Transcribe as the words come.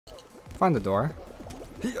Find the door.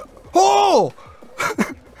 Oh!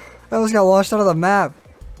 I almost got launched out of the map.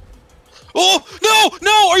 Oh no!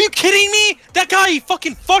 No! Are you kidding me? That guy he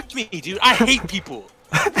fucking fucked me, dude. I hate people.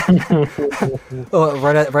 Oh,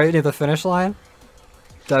 right near the finish line.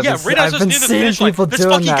 Yeah, right as I was near the finish line. This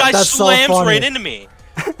fucking guy slams right into me.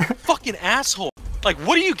 Fucking asshole. Like,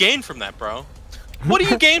 what do you gain from that, bro? What do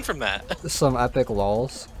you gain from that? Some epic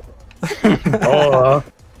lulls.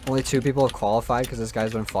 Only 2 people have qualified because this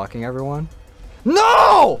guy's been fucking everyone.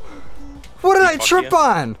 No! What did I trip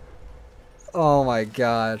on? Oh my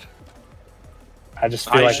god. I just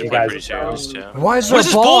feel like you guys are Why is what is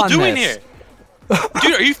this ball ball on doing this? here?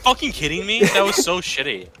 Dude, are you fucking kidding me? That was so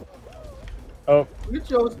shitty. Oh. Look at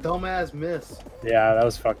Joe's dumbass miss. Yeah, that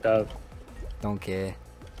was fucked up. Don't care.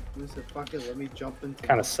 He said, fuck it, let me jump into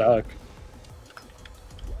Kind of suck.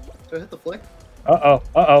 So hit the flick. Uh-oh,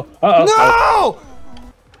 uh-oh, uh-oh. No!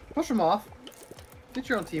 Push him off. Get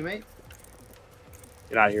your own teammate.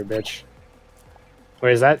 Get out of here, bitch.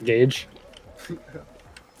 Wait, is that Gage?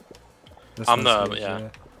 I'm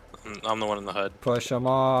the I'm the one in the hood. Push him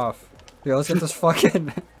off. Yo, let's get this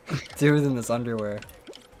fucking dude in this underwear.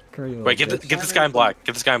 Wait, get this guy in black.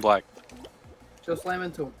 Get this guy in black. Joe, slam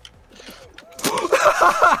into him.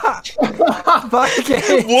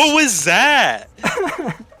 What was that?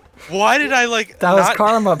 Why did I like? That was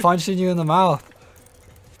karma punching you in the mouth.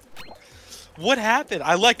 What happened?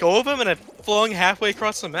 I let go of him and I flung halfway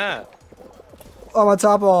across the map. I'm on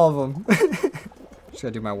top of all of them. Just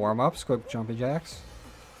gotta do my warm-ups, quick jumping jacks.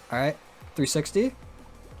 Alright, 360.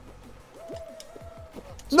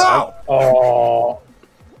 No! Oh.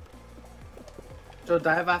 Joe,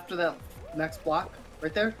 dive after that next block.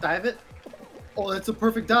 Right there, dive it. Oh, that's a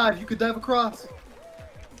perfect dive. You could dive across.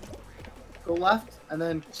 Go left, and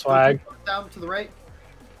then swag down to the right.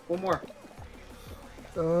 One more.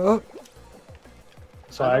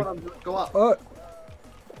 Swag. Go up.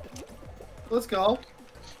 Let's go.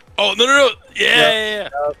 Oh, no. Yeah.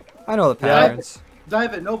 I know the patterns.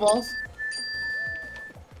 Dive it, no balls.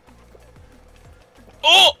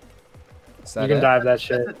 Oh! You can dive that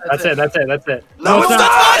shit. That's it. No,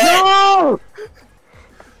 stop! No!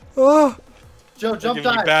 Oh! Joe, jump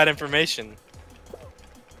giving dive. you bad information.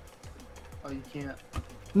 Oh, you can't.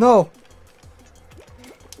 No!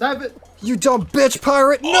 Dive it! You dumb bitch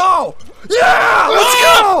pirate! No! Yeah! Let's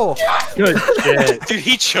go! Good shit. Dude,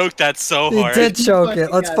 he choked that so hard. He did choke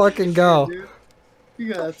it. Let's fucking go.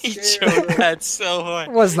 He choked that so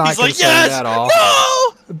hard. Was not concerned yes! At all.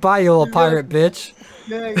 No! Bye, you little pirate bitch.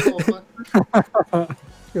 Yeah, you little fucker.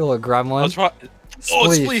 You little gremlin.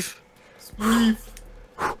 Spleef. Spleef.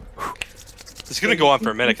 It's gonna go on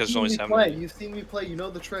for a minute because there's only 7. You've seen me play. You know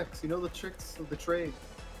the tricks. You know the tricks of the trade.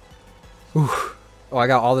 Oof. Oh, I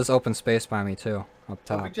got all this open space by me too, up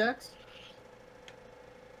top. Jumping jacks?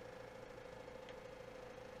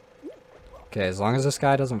 Okay, as long as this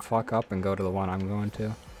guy doesn't fuck up and go to the one I'm going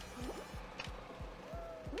to.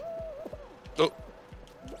 Oh.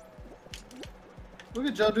 Look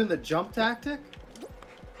at Joe doing the jump tactic.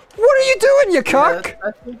 What are you doing, you cuck?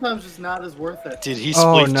 That's sometimes just not as worth it. Did he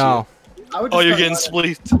spleefed you? No. I would you're getting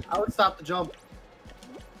spleefed. I would stop the jump.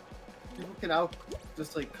 People can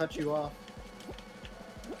just like cut you off.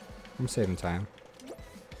 I'm saving time.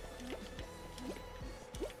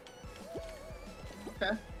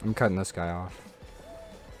 Okay. I'm cutting this guy off.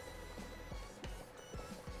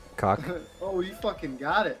 Cock. Oh, you fucking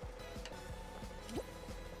got it.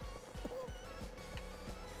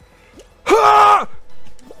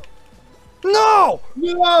 No!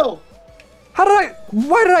 No!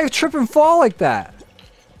 Why did I trip and fall like that?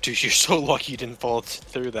 Dude, you're so lucky you didn't fall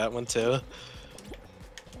through that one too.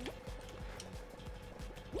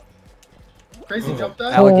 Crazy jump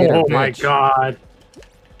dive. Alligator oh bitch. My god.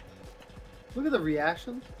 Look at the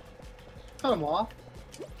reaction. Cut him off.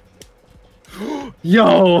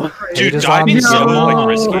 Yo! Dude, diving so like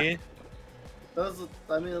risky. That was,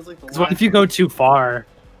 I mean, it was like the What if you go too far?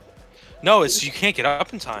 No, it's you can't get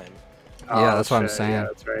up in time. Yeah, that's what I'm saying. Yeah,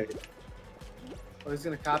 that's right. Oh, he's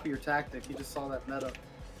gonna copy your tactic. He just saw that meta.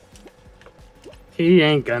 He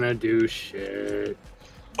ain't gonna do shit.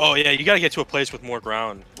 Oh yeah, you gotta get to a place with more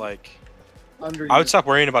ground. Like, Under I you. would stop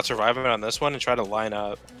worrying about surviving on this one and try to line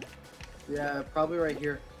up. Yeah, probably right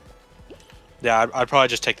here. Yeah, I'd probably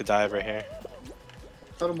just take the dive right here.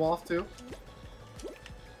 Cut him off too.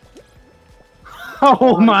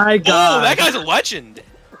 Oh my god. Oh, that guy's a legend.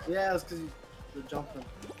 Yeah, it's because you're jumping.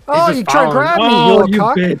 Oh, you tried to grab me, you little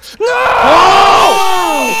cock. Bitch. No!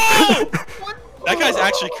 Oh! That guy's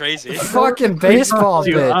actually crazy. Fucking baseball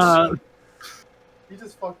bitch. He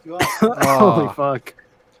just fucked you up. Holy fuck.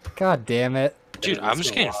 God damn it. Dude, I'm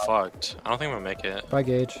just getting fucked. I don't think I'm gonna make it. Bye,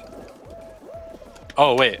 Gage.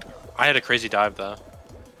 Oh wait, I had a crazy dive though.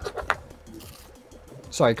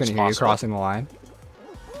 Sorry, I couldn't hear you crossing the line.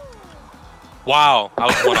 Wow, I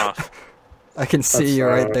was one off. I can see you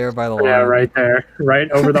right there by the line. Yeah, right there.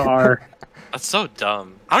 Right over the R. That's so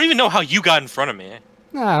dumb. I don't even know how you got in front of me.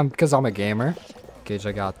 Nah, because I'm a gamer. Gage,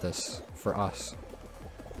 I got this. For us.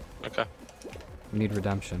 Okay. We need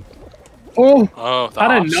redemption. Oh!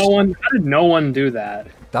 How did no one do that?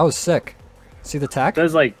 That was sick. See the tech?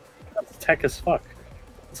 That's like, that's tech as fuck.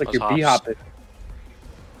 It's like you're b-hopping.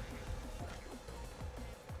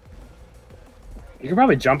 You could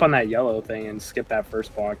probably jump on that yellow thing and skip that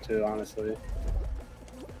first block too, honestly.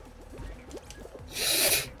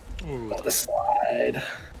 Ooh, the slide.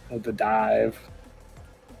 The dive.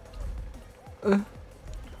 Are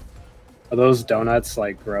those donuts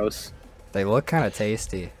like gross? They look kind of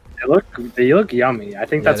tasty. They look yummy. I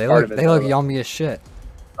think that's part of it. They look yummy as shit.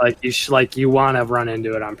 Like you want to run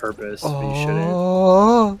into it on purpose, but you shouldn't.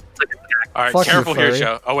 Oh. All right, careful here,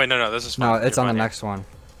 Joe. Oh wait, no, this is fine. No, it's on the next one.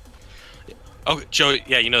 Oh, Joe,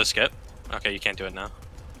 yeah, you know the skip? Okay, you can't do it now.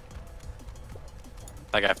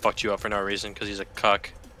 That guy fucked you up for no reason because he's a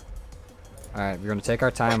cuck. Alright, we're gonna take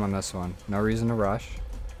our time on this one. No reason to rush.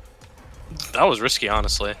 That was risky,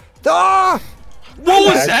 honestly. Ah!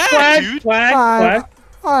 What was that, dude? Swag.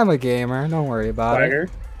 I'm a gamer. Don't worry about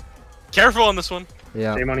it. Careful on this one.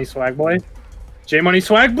 Yeah. J-Money Swag Boy. J-Money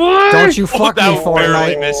Swag Boy! Don't you fuck me,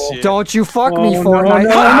 Fortnite. You. Don't you fuck me, Fortnite.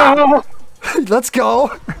 No. Let's go.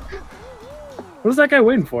 What is that guy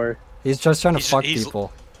waiting for? He's just trying to fuck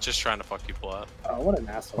people. Just trying to fuck people up. Oh, what an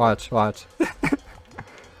asshole. Watch.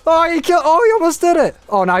 Oh, he almost did it.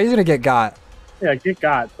 Oh, now he's gonna get got. Yeah, get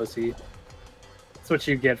got, pussy. That's what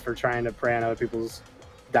you get for trying to prey on other people's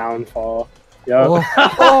downfall. Yo.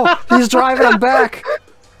 Oh, he's driving him back.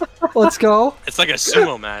 Let's go. It's like a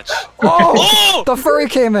sumo match. Oh! The furry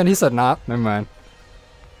came in. He said, nah, never mind.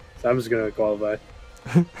 So I'm just gonna qualify.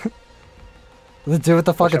 The dude with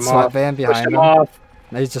the fucking sweatband behind him. Off.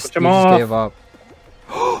 He just gave up.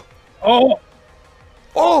 Oh!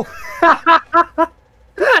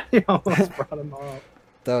 He almost brought him off.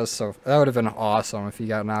 That would have been awesome if he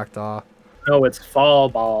got knocked off. No, it's fall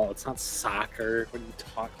ball. It's not soccer. What are you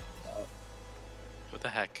talking about? What the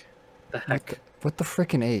heck? What the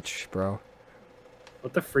freaking H, bro?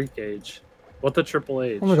 What the freak age? What the triple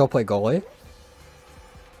H? I'm gonna go play goalie.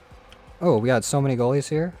 Oh, we got so many goalies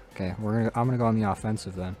here. Okay, I'm gonna go on the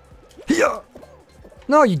offensive then. Yeah.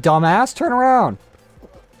 No, you dumbass! Turn around.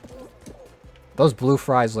 Those blue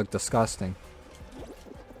fries look disgusting.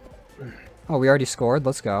 Oh, we already scored.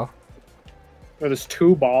 Let's go. Oh, there's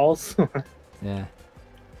 2 balls. Yeah.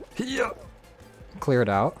 Clear it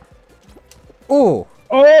out. Ooh.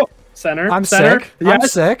 Oh! Center. I'm sick. Yes. I'm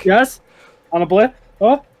sick. Yes. On a blip.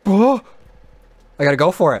 Oh. I gotta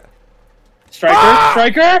go for it. Striker. Ah!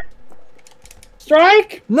 Striker.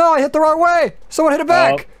 Strike. No, I hit the wrong way. Someone hit it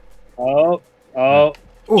back. Oh.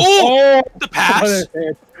 The pass.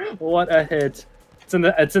 What a hit.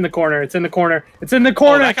 It's in the corner. It's in the corner. Oh,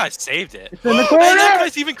 that guy saved it. It's in the corner. Hey, that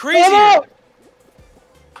guy's even crazier.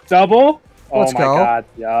 Double. Let's go. Oh my god.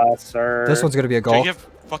 Yes, sir. This one's gonna be a goal. You have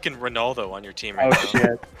fucking Ronaldo on your team right now. Oh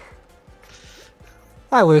shit.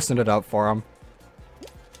 I loosened it up for him.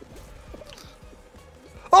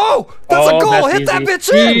 Oh! That's a goal! Hit that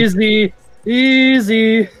bitch in!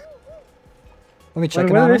 Easy. Let me check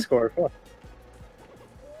it out. What did they score?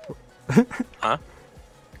 Huh?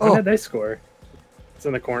 What did they score? It's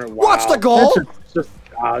in the corner. Wow. Watch the goal!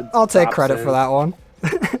 I'll take credit in. for that one.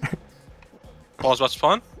 Ball's about to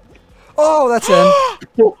spawn? Oh, that's in.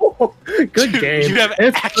 Good game. You have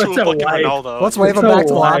actual fucking Ronaldo. Let's wave him back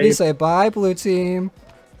to the lobby. Say bye, blue team.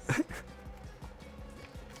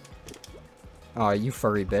 Oh, you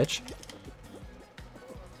furry bitch.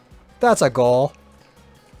 That's a goal.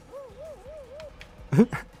 Damn.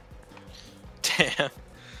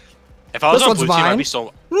 If I was on blue team, I'd be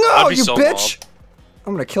so... No, you bitch!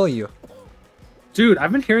 I'm gonna kill you. Dude,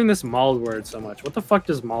 I've been hearing this mauled word so much. What the fuck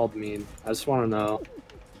does mauled mean? I just want to know.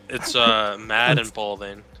 It's mad and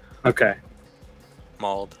balding. Okay.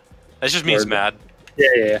 Mauled. That just means mad.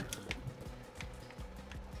 Yeah.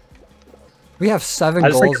 We have 7 I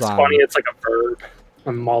just goals think it's on. funny. It's like a verb.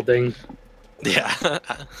 I'm malding. Yeah.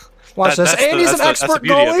 Watch this. And he's an expert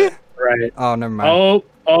goalie. Right. Oh, never mind.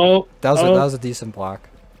 Oh. That was a decent block.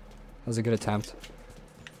 That was a good attempt.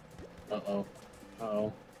 Uh-oh.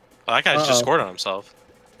 Well, that guy just scored on himself.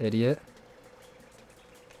 Idiot.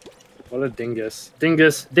 What a dingus.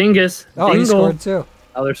 Dingus. Oh, he scored too.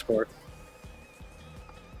 Other score.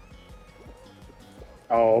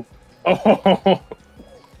 Oh.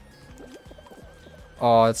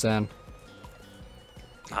 Oh, it's in.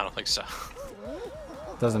 Nice. I don't think so.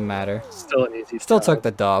 Doesn't matter. Still an easy. Still job. took the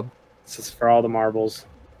dub. This is for all the marbles.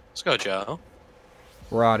 Let's go, Joe.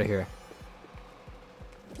 We're out of here.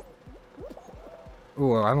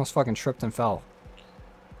 Ooh, I almost fucking tripped and fell.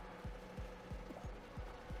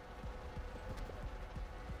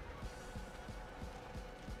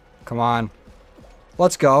 Come on.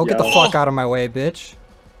 Let's go. Get the fuck out of my way, bitch.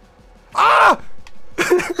 Ah!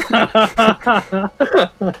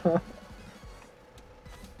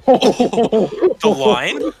 The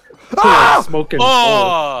line? Ah! Smoking.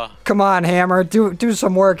 Oh! Come on, Hammer. Do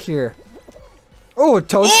some work here. Oh,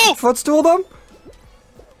 toast footstool them?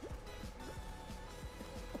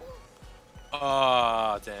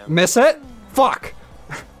 Oh, damn. Miss it? Fuck.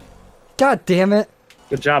 God damn it.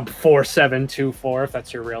 Good job, 4724, if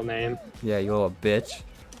that's your real name. Yeah, you little bitch.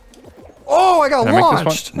 Oh, I got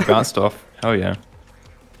launched. Bounced off. Hell yeah.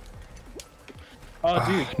 Oh,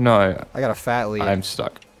 dude. No. I got a fat lead. I'm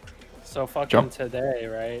stuck. So fucking Jump. today,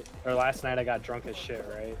 right? Or last night I got drunk as shit,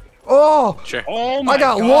 right? Oh! Sure. Oh my I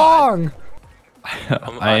got God. long!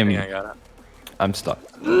 I think I got it. I'm stuck.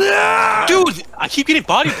 Dude, I keep getting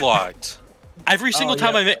body blocked. Every single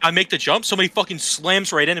time yeah. I make the jump, somebody fucking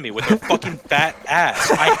slams right into me with their fucking fat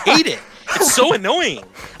ass. I hate it. It's so annoying.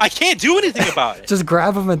 I can't do anything about it. Just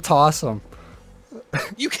grab him and toss him.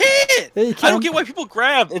 You can't. Yeah, you I can. don't get why people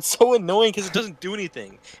grab. It's so annoying because it doesn't do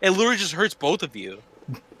anything. It literally just hurts both of you.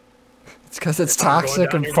 It's because it's If I'm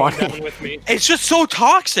toxic going and down, you're going funny. down with me. It's just so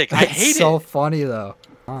toxic. I It's hate so it. funny though.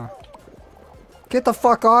 Get the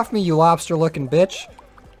fuck off me, you lobster-looking bitch.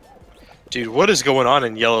 Dude, what is going on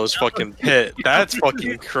in Yellow's fucking pit? That's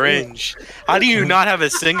fucking cringe. How do you not have a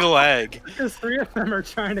single egg? Because 3 of them are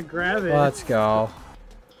trying to grab it. Let's go.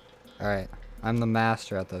 Alright, I'm the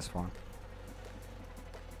master at this one.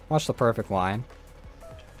 Watch the perfect line.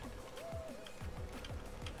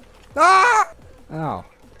 Ah! Oh.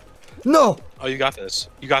 No! Oh, you got this.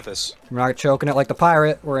 You got this. We're not choking it like the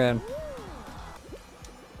pirate. We're in.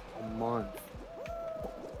 A month.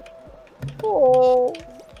 Oh.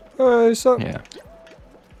 Hey, so Yeah.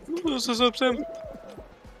 What's this up, Sam?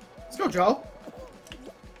 Let's go, Joe.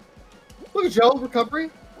 Look at Joe,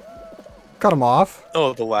 recovery. cut him off.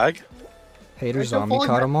 Oh, the lag? Hater Hey, don't zombie fall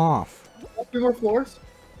cut in him off. 3 more floors.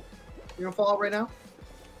 You gonna fall out right now?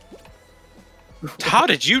 How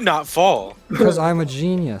did you not fall? Because I'm a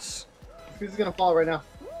genius. He's gonna fall right now.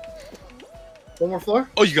 1 more floor.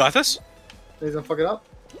 Oh, you got this? He's gonna fuck it up.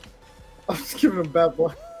 I'm just giving him bad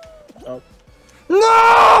blood. No!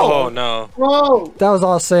 Oh, no. Bro! That was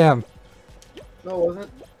all Sam. No, it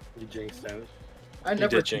wasn't. You jinxed him I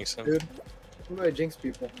never did jinx him. dude. When do I jinx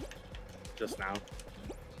people? just now.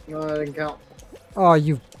 No, that didn't count. Oh,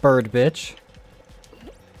 you bird bitch.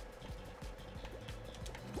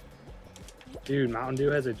 Dude, Mountain Dew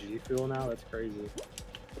has a G Fuel now? That's crazy.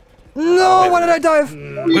 No! Why did I dive?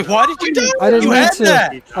 Wait, why did you die? I didn't You mean had to.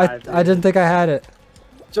 that! I didn't think I had it.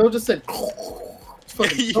 Joe just said.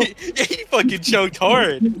 He fucking choked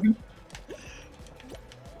hard.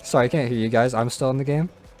 Sorry, I can't hear you guys. I'm still in the game.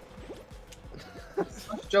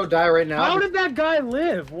 Joe die right now. How did that guy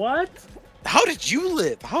live? What? How did you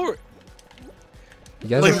live? How are... You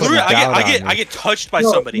guys Like, are putting literally, doubt on me. I get touched by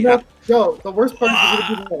No, somebody. you know, Joe, the worst part is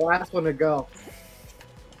you're gonna be the last one to go.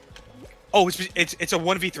 Oh, it's a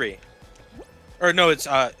 1v3. Or no, it's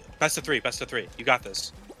best of 3, best of 3. You got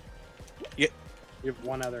this. You have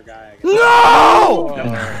one other guy, I guess. No!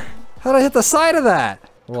 Oh. How'd I hit the side of that?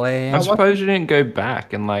 Lame. I suppose you didn't go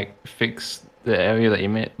back and like fix the area that you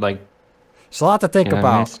met. Like, It's a lot to think you know,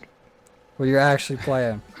 about missed. when you're actually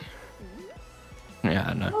playing. Yeah,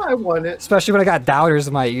 I know. Oh, I won it. Especially when I got doubters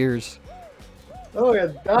in my ears. Oh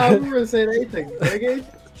yeah, I wasn't saying anything. Right, Gage?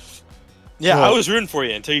 Yeah, What? I was rooting for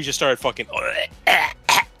you until you just started fucking...